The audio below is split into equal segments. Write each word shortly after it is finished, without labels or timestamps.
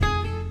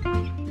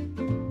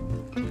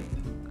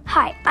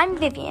Hi, I'm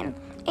Vivian,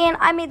 and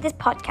I made this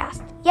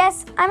podcast.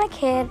 Yes, I'm a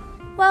kid.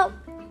 Well,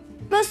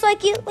 most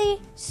likely,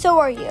 so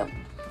are you.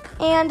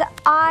 And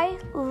I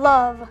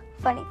love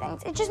funny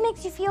things. It just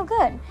makes you feel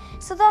good.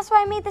 So that's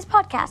why I made this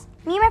podcast.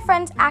 Me and my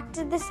friends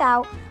acted this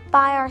out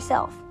by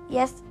ourselves.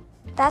 Yes,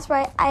 that's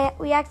right.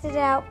 We acted it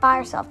out by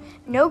ourselves.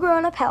 No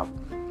grown-up help.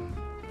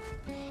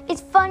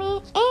 It's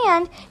funny,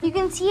 and you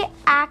can see it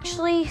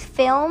actually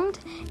filmed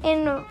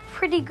in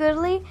pretty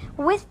goodly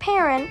with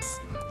parents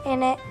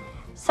in it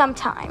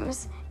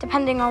sometimes,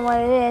 depending on what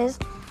it is,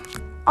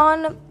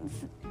 on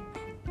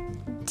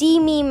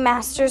D-Meme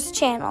Masters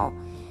channel.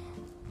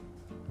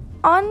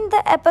 On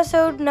the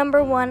episode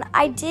number 1,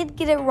 I did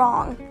get it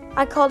wrong.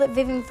 I called it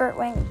Vivian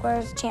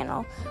Furtwängler's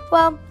channel.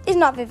 Well, it's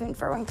not Vivian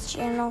Furtwängler's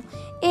channel.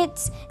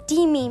 It's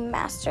D-Meme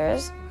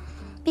Masters.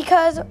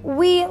 Because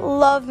we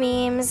love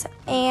memes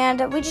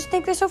and we just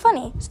think they're so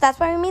funny. So that's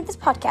why we made this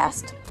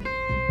podcast.